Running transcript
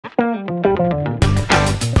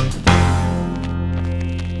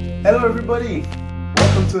Hello everybody,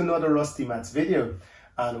 welcome to another RostyMaths video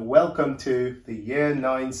and welcome to the Year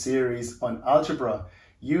 9 series on algebra.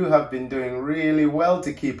 You have been doing really well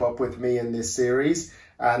to keep up with me in this series,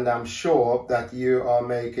 and I'm sure that you are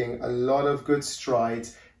making a lot of good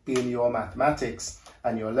strides in your mathematics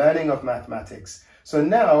and your learning of mathematics. So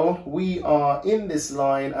now we are in this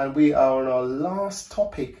line and we are on our last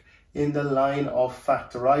topic in the line of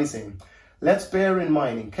factorizing. Let's bear in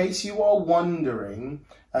mind, in case you are wondering,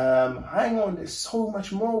 hang on, there's so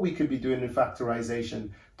much more we could be doing in factorization.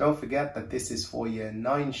 Don't forget that this is for Year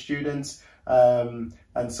 9 students. And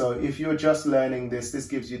so if you're just learning this, this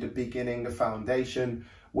gives you the beginning, the foundation.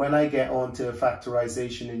 When I get on to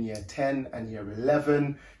factorization in Year 10 and Year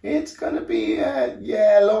 11, it's going to be,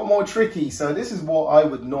 a lot more tricky. So this is what I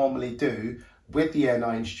would normally do with Year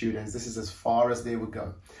 9 students. This is as far as they would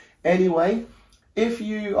go. Anyway, if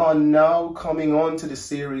you are now coming on to the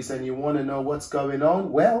series and you want to know what's going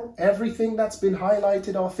on, well, everything that's been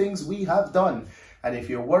highlighted are things we have done. And if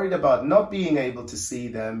you're worried about not being able to see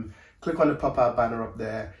them, click on the pop-out banner up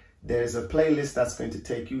there. There's a playlist that's going to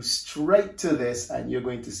take you straight to this, and you're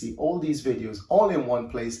going to see all these videos all in one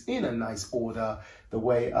place in a nice order, the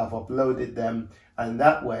way I've uploaded them. And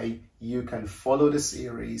that way you can follow the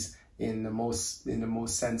series in the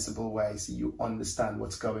most sensible way, so you understand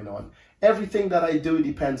what's going on. Everything that I do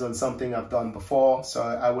depends on something I've done before, so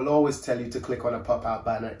I will always tell you to click on a pop-out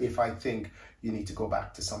banner if I think you need to go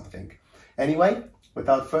back to something. Anyway,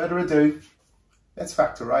 without further ado, let's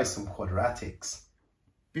factorize some quadratics.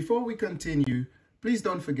 Before we continue, please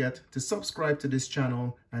don't forget to subscribe to this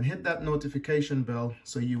channel and hit that notification bell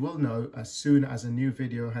so you will know as soon as a new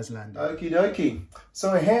video has landed. Okie dokie.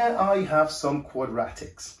 So here I have some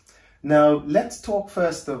quadratics. Now, let's talk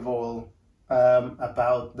first of all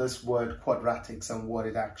about this word quadratics and what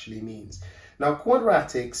it actually means. Now,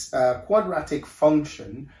 quadratics, quadratic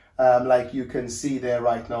function, like you can see there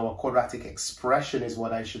right now, a quadratic expression is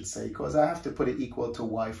what I should say, because I have to put it equal to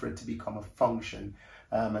y for it to become a function,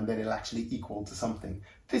 and then it'll actually equal to something.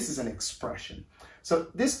 This is an expression. So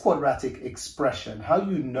this quadratic expression, how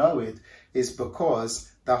you know it is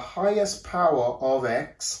because the highest power of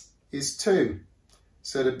x is 2.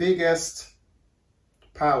 So the biggest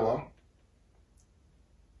power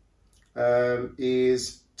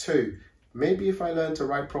is 2. Maybe if I learn to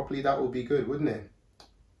write properly, that would be good, wouldn't it?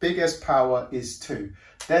 Biggest power is 2.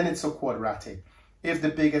 Then it's a quadratic. If the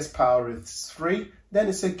biggest power is 3, then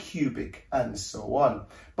it's a cubic, and so on.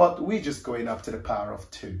 But we're just going up to the power of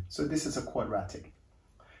 2. So this is a quadratic.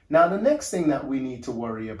 Now, the next thing that we need to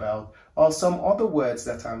worry about are some other words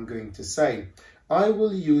that I'm going to say. I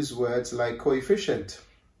will use words like coefficient.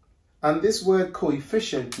 And this word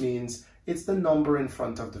coefficient means it's the number in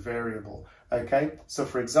front of the variable. Okay, so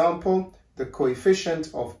for example, the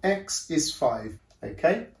coefficient of x is 5.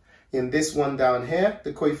 Okay, in this one down here,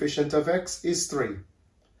 the coefficient of x is 3.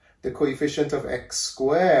 The coefficient of x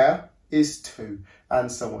squared is 2,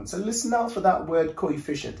 and so on. So listen out for that word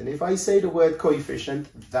coefficient. And if I say the word coefficient,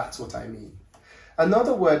 that's what I mean.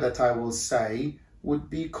 Another word that I will say would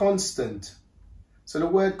be constant. So the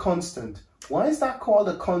word constant, why is that called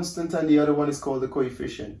a constant and the other one is called a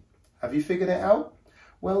coefficient? Have you figured it out?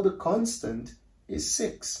 Well, the constant is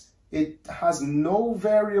 6. It has no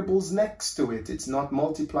variables next to it. It's not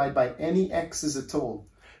multiplied by any x's at all,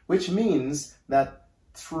 which means that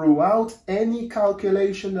throughout any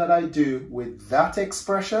calculation that I do with that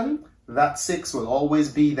expression, that 6 will always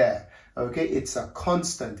be there. Okay, it's a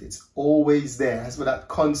constant. It's always there. That's what that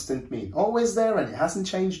constant means. Always there, and it hasn't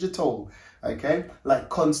changed at all. Okay, like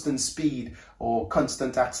constant speed or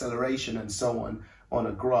constant acceleration and so on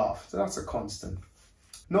a graph. So that's a constant.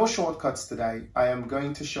 No shortcuts today. I am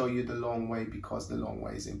going to show you the long way because the long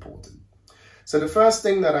way is important. So the first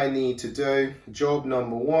thing that I need to do, job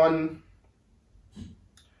number 1,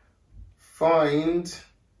 find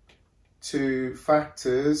 2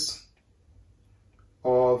 factors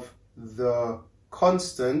of the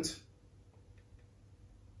constant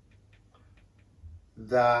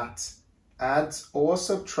that adds or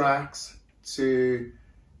subtracts to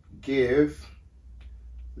give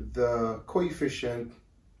the coefficient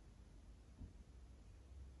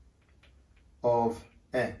of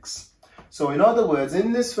x. So in other words,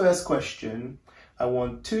 in this first question, I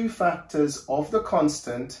want 2 factors of the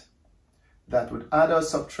constant that would add or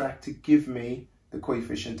subtract to give me the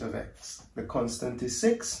coefficient of x. The constant is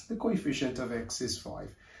 6, the coefficient of x is 5.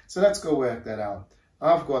 So let's go work that out.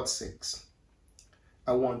 I've got 6.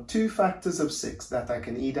 I want 2 factors of 6 that I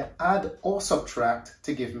can either add or subtract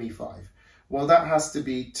to give me 5. Well, that has to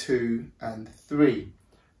be 2 and 3,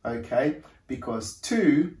 okay? Because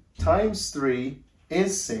 2 times 3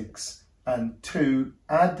 is 6, and 2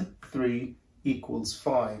 add 3 equals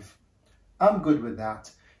 5. I'm good with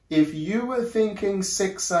that. If you were thinking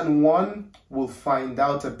 6 and 1, we'll find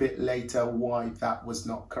out a bit later why that was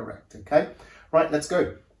not correct, okay? Right, let's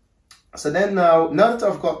go. So then now that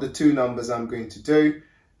I've got the two numbers I'm going to do,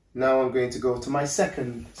 now I'm going to go to my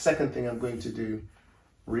second thing I'm going to do.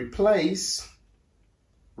 Replace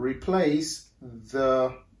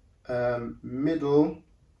the middle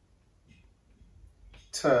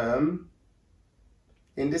term.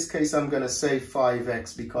 In this case, I'm going to say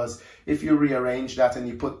 5x, because if you rearrange that and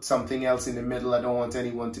you put something else in the middle, I don't want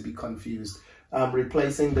anyone to be confused. I'm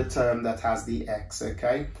replacing the term that has the x,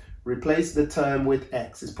 okay? Replace the term with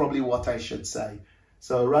x is probably what I should say.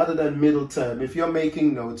 So rather than middle term, if you're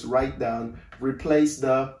making notes, write down, replace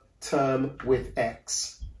the term with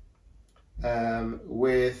x,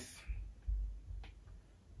 with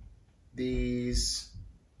these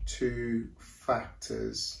two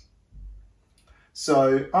factors.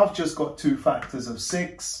 So I've just got two factors of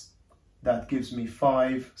 6, that gives me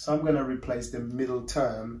 5. So I'm going to replace the middle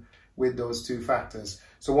term with those two factors.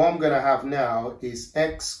 So what I'm going to have now is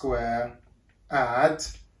x squared add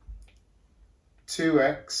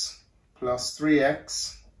 2x plus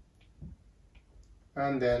 3x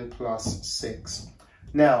and then plus 6.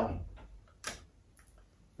 Now,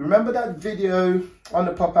 remember that video on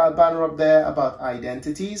the pop-out banner up there about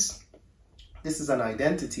identities? This is an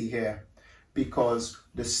identity here, because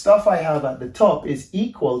the stuff I have at the top is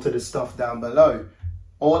equal to the stuff down below.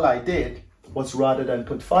 All I did was, rather than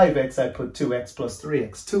put 5x, I put 2x plus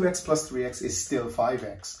 3x. 2x plus 3x is still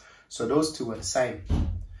 5x. So those two are the same.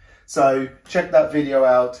 So check that video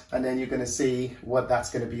out and then you're going to see what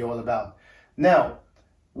that's going to be all about. Now,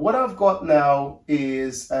 what I've got now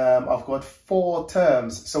is I've got 4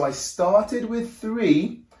 terms. So I started with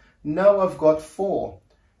 3, now I've got 4.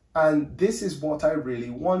 And this is what I really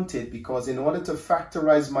wanted, because in order to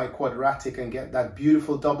factorize my quadratic and get that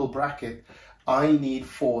beautiful double bracket, I need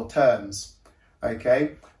 4 terms.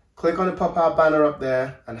 Okay, click on the pop-out banner up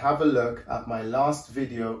there and have a look at my last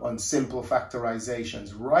video on simple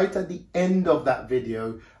factorizations. Right at the end of that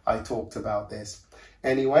video, I talked about this.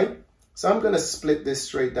 Anyway, so I'm going to split this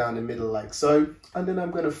straight down the middle like so, and then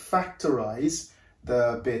I'm going to factorize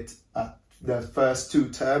the first 2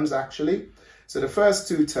 terms actually. So the first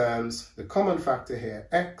 2 terms, the common factor here,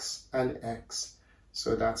 x and x.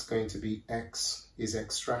 So that's going to be x is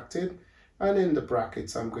extracted. And in the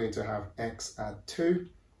brackets, I'm going to have x add 2,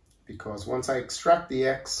 because once I extract the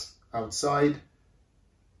x outside,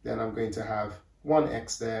 then I'm going to have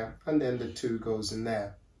 1x there, and then the 2 goes in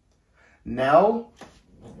there. Now,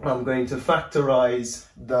 I'm going to factorize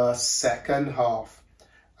the second half.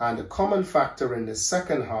 And the common factor in the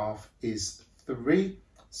second half is 3.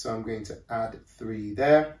 So I'm going to add 3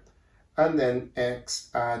 there, and then x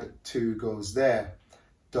add 2 goes there.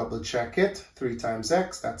 Double check it, 3 times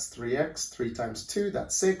x, that's 3x, 3 times 2,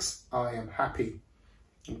 that's 6. I am happy.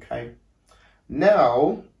 Okay.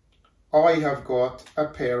 Now, I have got a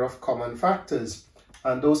pair of common factors,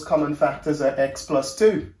 and those common factors are x plus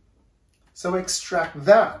 2. So extract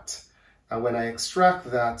that, and when I extract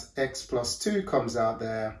that, x plus 2 comes out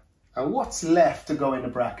there. And what's left to go in the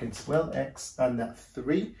brackets? Well, x and that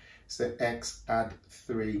 3, so x add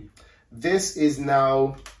 3. This is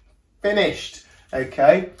now finished,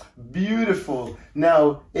 okay? Beautiful.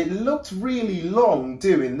 Now, it looked really long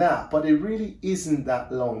doing that, but it really isn't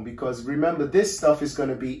that long, because remember, this stuff is going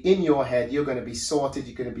to be in your head. You're going to be sorted.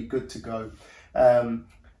 You're going to be good to go. And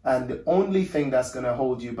the only thing that's going to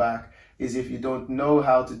hold you back is if you don't know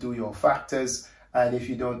how to do your factors and if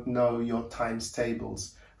you don't know your times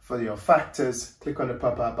tables. For your factors, click on the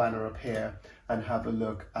pop-up banner up here and have a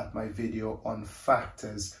look at my video on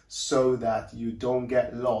factors so that you don't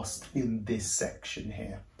get lost in this section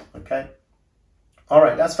here, okay? All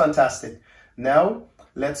right, that's fantastic. Now,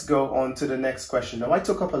 let's go on to the next question. Now, I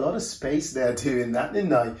took up a lot of space there doing that,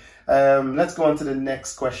 didn't I? Let's go on to the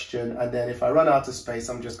next question, and then if I run out of space,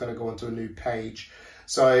 I'm just going to go onto a new page.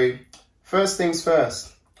 So, first things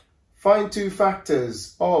first. Find 2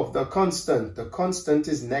 factors of the constant. The constant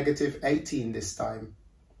is negative 18 this time.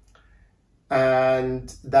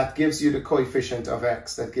 And that gives you the coefficient of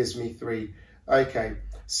x. That gives me 3. Okay,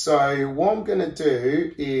 so what I'm going to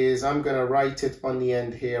do is I'm going to write it on the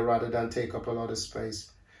end here rather than take up a lot of space.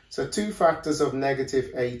 So 2 factors of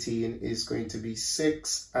negative 18 is going to be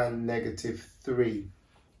 6 and negative 3.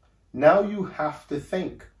 Now you have to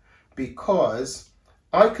think, because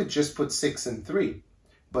I could just put 6 and 3.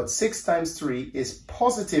 But 6 times 3 is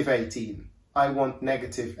positive 18. I want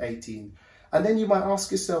negative 18. And then you might ask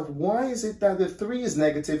yourself, why is it that the 3 is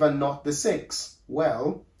negative and not the 6?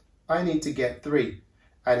 Well, I need to get 3.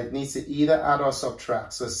 and it needs to either add or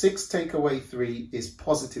subtract. So 6 take away 3 is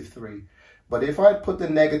positive 3. But if I put the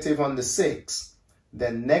negative on the 6,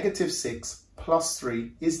 then negative 6 plus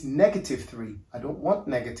 3 is negative 3. I don't want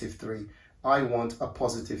negative 3. I want a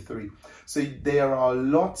positive 3. So there are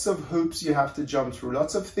lots of hoops you have to jump through,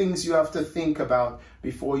 lots of things you have to think about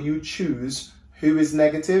before you choose who is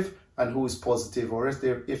negative and who is positive, or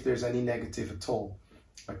if there's any negative at all.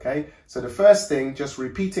 Okay, so the first thing, just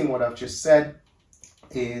repeating what I've just said,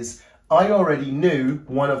 is I already knew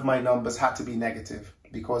one of my numbers had to be negative,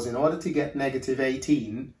 because in order to get negative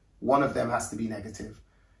 18, one of them has to be negative.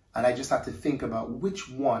 And I just have to think about which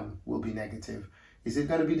one will be negative. Is it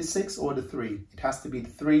going to be the 6 or the 3? It has to be the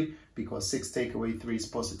 3, because 6 take away 3 is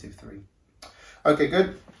positive 3. Okay,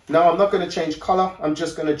 good. Now I'm not going to change color. I'm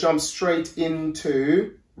just going to jump straight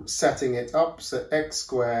into setting it up. So x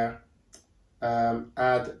squared, add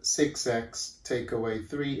 6x, take away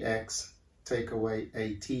 3x, take away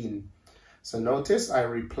 18. So notice I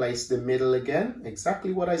replace the middle again,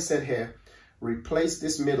 exactly what I said here. Replace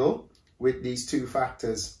this middle with these two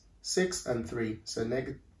factors, 6 and 3. So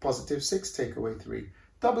positive 6 take away 3.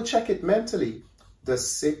 Double check it mentally.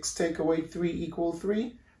 Does 6 take away 3 equal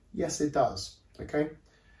 3? Yes, it does. Okay.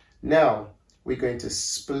 Now we're going to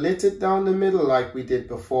split it down the middle like we did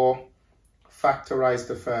before. Factorize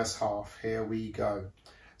the first half. Here we go.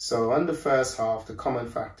 So on the first half, the common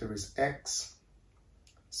factor is x.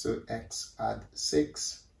 So x add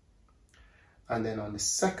 6. And then on the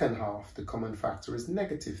second half, the common factor is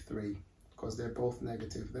negative 3, because they're both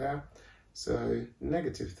negative there. So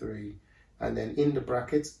negative 3. And then in the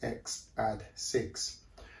brackets, x add 6.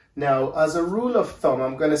 Now, as a rule of thumb,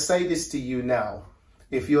 I'm going to say this to you now.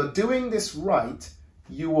 If you're doing this right,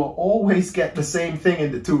 you will always get the same thing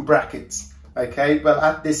in the two brackets. Okay, well,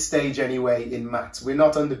 at this stage anyway in maths, we're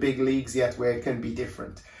not on the big leagues yet where it can be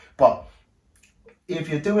different. But if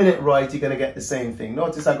you're doing it right, you're going to get the same thing.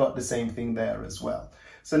 Notice I got the same thing there as well.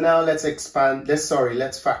 So now let's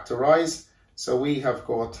factorize. So we have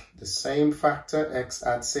got the same factor, x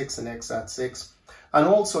add 6 and x add 6. And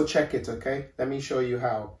also check it, okay? Let me show you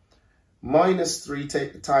how. Minus 3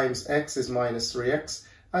 times x is minus 3x.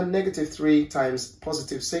 And negative 3 times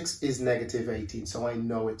positive 6 is negative 18. So I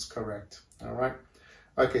know it's correct. All right.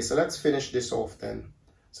 Okay, so let's finish this off then.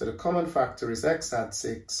 So the common factor is x add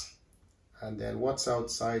 6. And then what's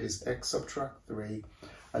outside is x subtract 3.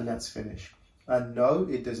 And that's finished. And no,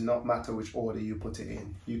 it does not matter which order you put it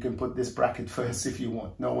in. You can put this bracket first if you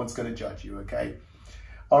want. No one's going to judge you, okay?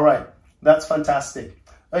 All right, that's fantastic.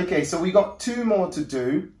 Okay, so we got 2 more to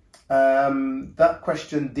do. That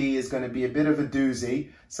question D is going to be a bit of a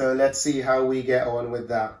doozy. So let's see how we get on with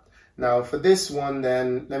that. Now for this one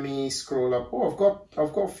then, let me scroll up. Oh,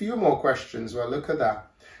 I've got a few more questions. Well, look at that.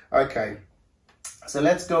 Okay, so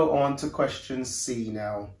let's go on to question C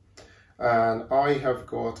now. And I have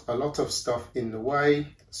got a lot of stuff in the way.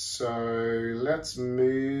 So let's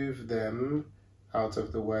move them out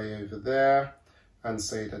of the way over there and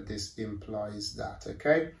say that this implies that,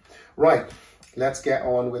 okay? Right, let's get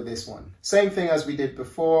on with this one. Same thing as we did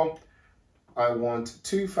before. I want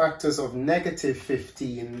 2 factors of negative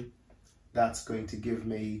 15. That's going to give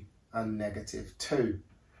me a negative 2.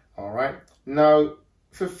 All right. Now,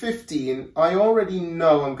 for 15, I already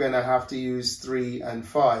know I'm going to have to use 3 and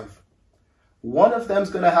 5. One of them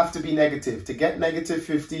is going to have to be negative. To get negative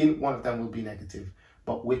 15, one of them will be negative.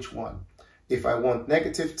 But which one? If I want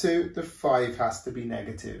negative 2, the 5 has to be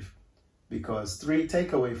negative, because 3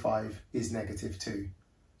 take away 5 is negative 2.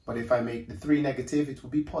 But if I make the 3 negative, it will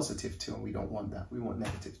be positive 2, and we don't want that. We want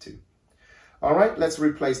negative 2. All right, let's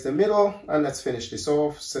replace the middle, and let's finish this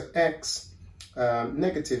off. So x,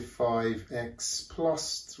 negative 5x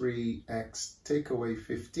plus 3x, take away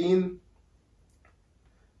 15.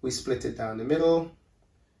 We split it down the middle.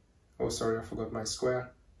 Oh, sorry, I forgot my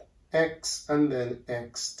square. X, and then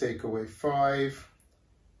x take away 5.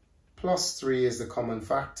 Plus 3 is the common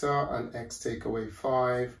factor, and x take away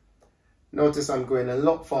 5. Notice I'm going a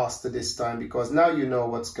lot faster this time, because now you know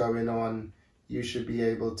what's going on. You should be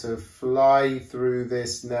able to fly through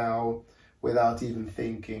this now without even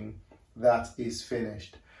thinking. That is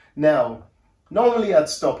finished. Now, normally I'd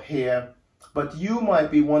stop here, but you might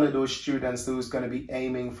be one of those students who's going to be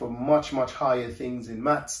aiming for much, much higher things in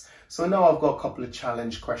maths. So now I've got a couple of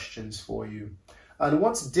challenge questions for you. And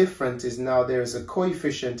what's different is now there's a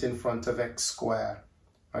coefficient in front of x squared.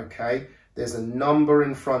 Okay, there's a number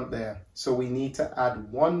in front there. So we need to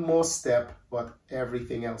add one more step, but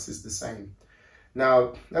everything else is the same.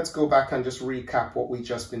 Now, let's go back and just recap what we've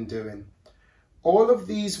just been doing. All of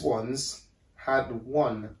these ones had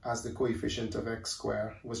 1 as the coefficient of x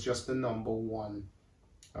squared, was just the number 1.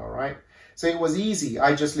 All right, so it was easy.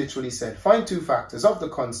 I just literally said find two factors of the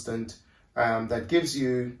constant that gives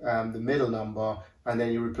you the middle number, and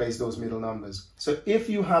then you replace those middle numbers. So if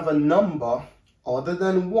you have a number other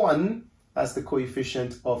than 1 as the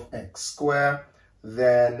coefficient of x squared,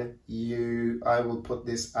 then I will put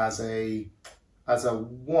this as a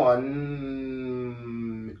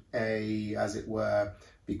 1a, as it were,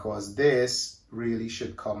 because this really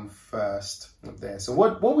should come first up there. So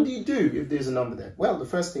what would you do if there's a number there? Well, the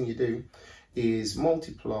first thing you do is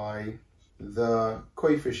multiply the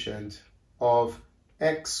coefficient of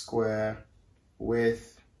x squared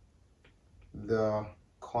with the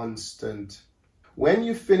constant. When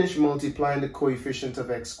you finish multiplying the coefficient of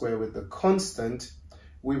x squared with the constant,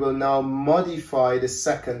 we will now modify the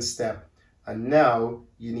second step, and now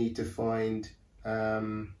you need to find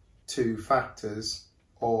two factors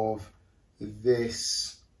of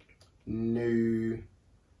this new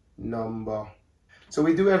number. So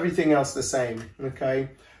we do everything else the same, okay?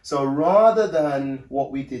 So rather than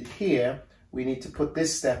what we did here, we need to put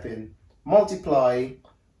this step in. Multiply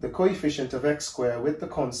the coefficient of x squared with the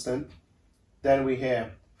constant. Then we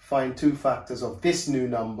here find two factors of this new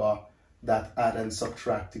number that add and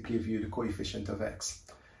subtract to give you the coefficient of x.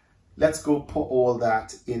 Let's go put all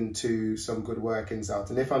that into some good workings out.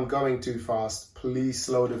 And if I'm going too fast, please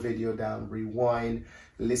slow the video down, rewind,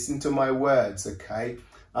 listen to my words, okay?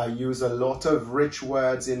 I use a lot of rich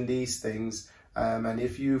words in these things. And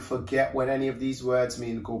if you forget what any of these words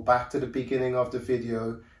mean, go back to the beginning of the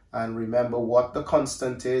video and remember what the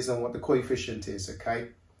constant is and what the coefficient is, okay?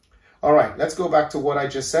 All right, let's go back to what I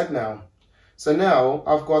just said now. So now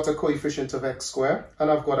I've got a coefficient of x squared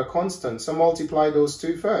and I've got a constant. So multiply those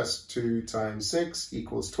two first. 2 times 6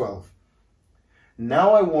 equals 12.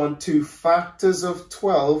 Now I want two factors of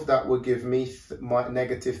 12 that will give me my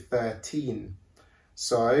negative 13.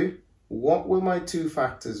 So what will my two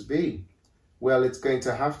factors be? Well, it's going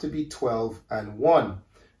to have to be 12 and 1,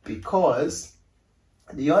 because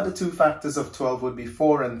the other two factors of 12 would be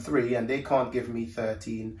 4 and 3, and they can't give me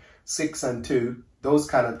 13. 6 and 2, those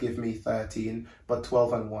cannot give me 13, but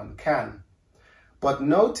 12 and 1 can. But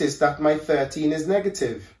notice that my 13 is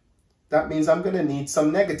negative. That means I'm going to need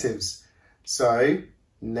some negatives. So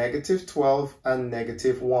negative 12 and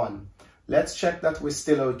negative 1. Let's check that we're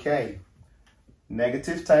still okay.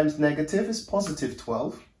 Negative times negative is positive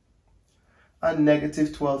 12. And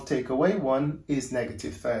negative 12 take away 1 is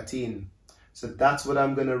negative 13. So that's what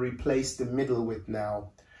I'm going to replace the middle with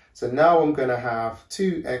now. So now I'm going to have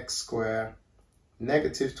 2x squared,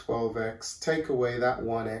 negative 12x, take away that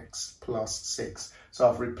 1x plus 6. So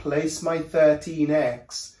I've replaced my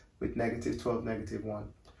 13x with negative 12, negative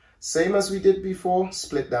 1. Same as we did before,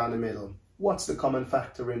 split down the middle. What's the common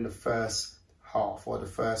factor in the first half, or the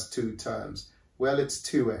first two terms? Well, it's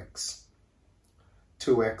 2x.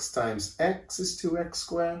 2x times x is 2x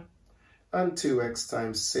squared, and 2x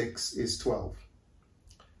times 6 is 12.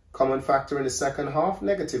 Common factor in the second half,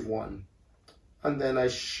 negative 1. And then I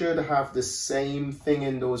should have the same thing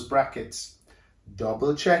in those brackets.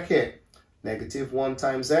 Double check it. Negative 1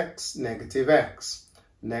 times x, negative x.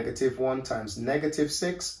 Negative 1 times negative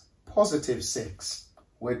 6, positive 6.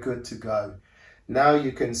 We're good to go. Now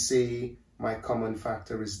you can see my common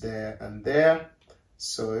factor is there and there.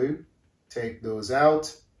 So take those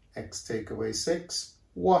out. X take away 6.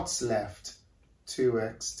 What's left?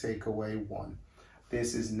 2x take away 1.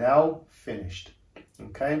 This is now finished.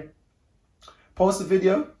 Okay. Pause the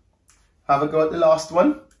video. Have a go at the last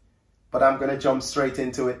one. But I'm going to jump straight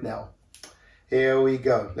into it now. Here we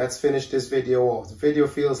go. Let's finish this video off. The video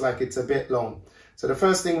feels like it's a bit long. So the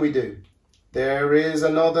first thing we do, there is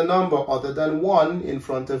another number other than 1 in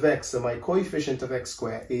front of x. So my coefficient of x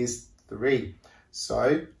squared is 3.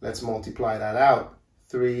 So let's multiply that out.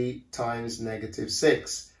 3 times negative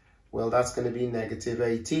 6. Well, that's going to be negative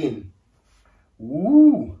 18.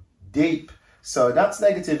 Ooh, deep. So that's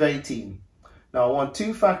negative 18. Now I want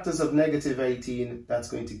two factors of negative 18. That's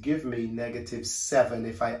going to give me negative 7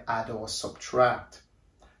 if I add or subtract.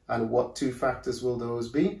 And what two factors will those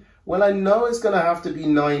be? Well, I know it's going to have to be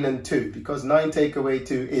 9 and 2, because 9 take away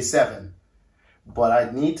 2 is 7. But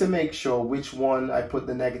I need to make sure which one I put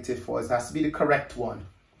the negative for. It has to be the correct one.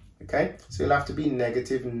 Okay, so it'll have to be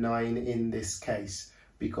negative 9 in this case,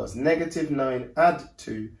 because negative 9 add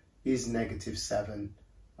 2 is negative 7.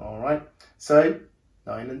 All right, so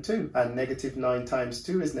 9 and 2, and negative 9 times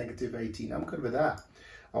 2 is negative 18. I'm good with that.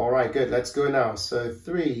 All right, good. Let's go now. So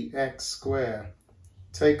 3x squared,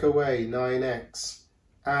 take away 9x,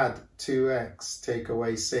 add 2x, take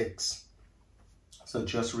away 6. So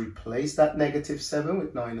just replace that negative 7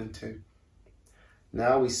 with 9 and 2.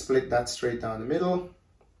 Now we split that straight down the middle.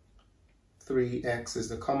 3x is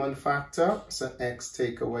the common factor, so x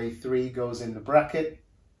take away 3 goes in the bracket.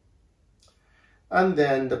 And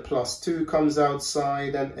then the plus 2 comes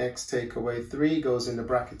outside, and x take away 3 goes in the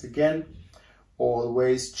bracket again.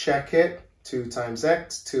 Always check it. 2 times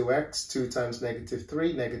x, 2x, 2 times negative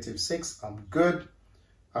 3, negative 6. I'm good.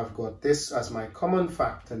 I've got this as my common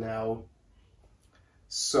factor now.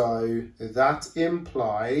 So that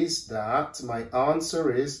implies that my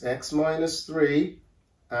answer is x minus 3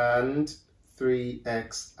 and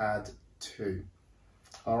 3x add 2.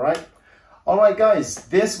 All right. All right, guys,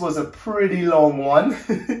 this was a pretty long one,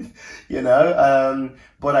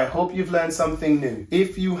 but I hope you've learned something new.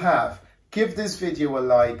 If you have, give this video a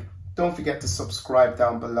like. Don't forget to subscribe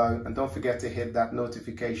down below, and don't forget to hit that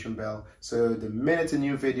notification bell so the minute a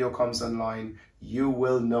new video comes online, you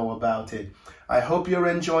will know about it. I hope you're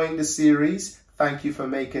enjoying the series. Thank you for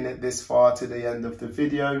making it this far to the end of the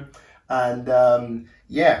video. And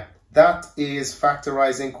yeah, that is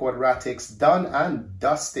factorizing quadratics done and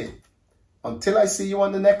dusted. Until I see you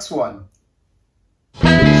on the next one.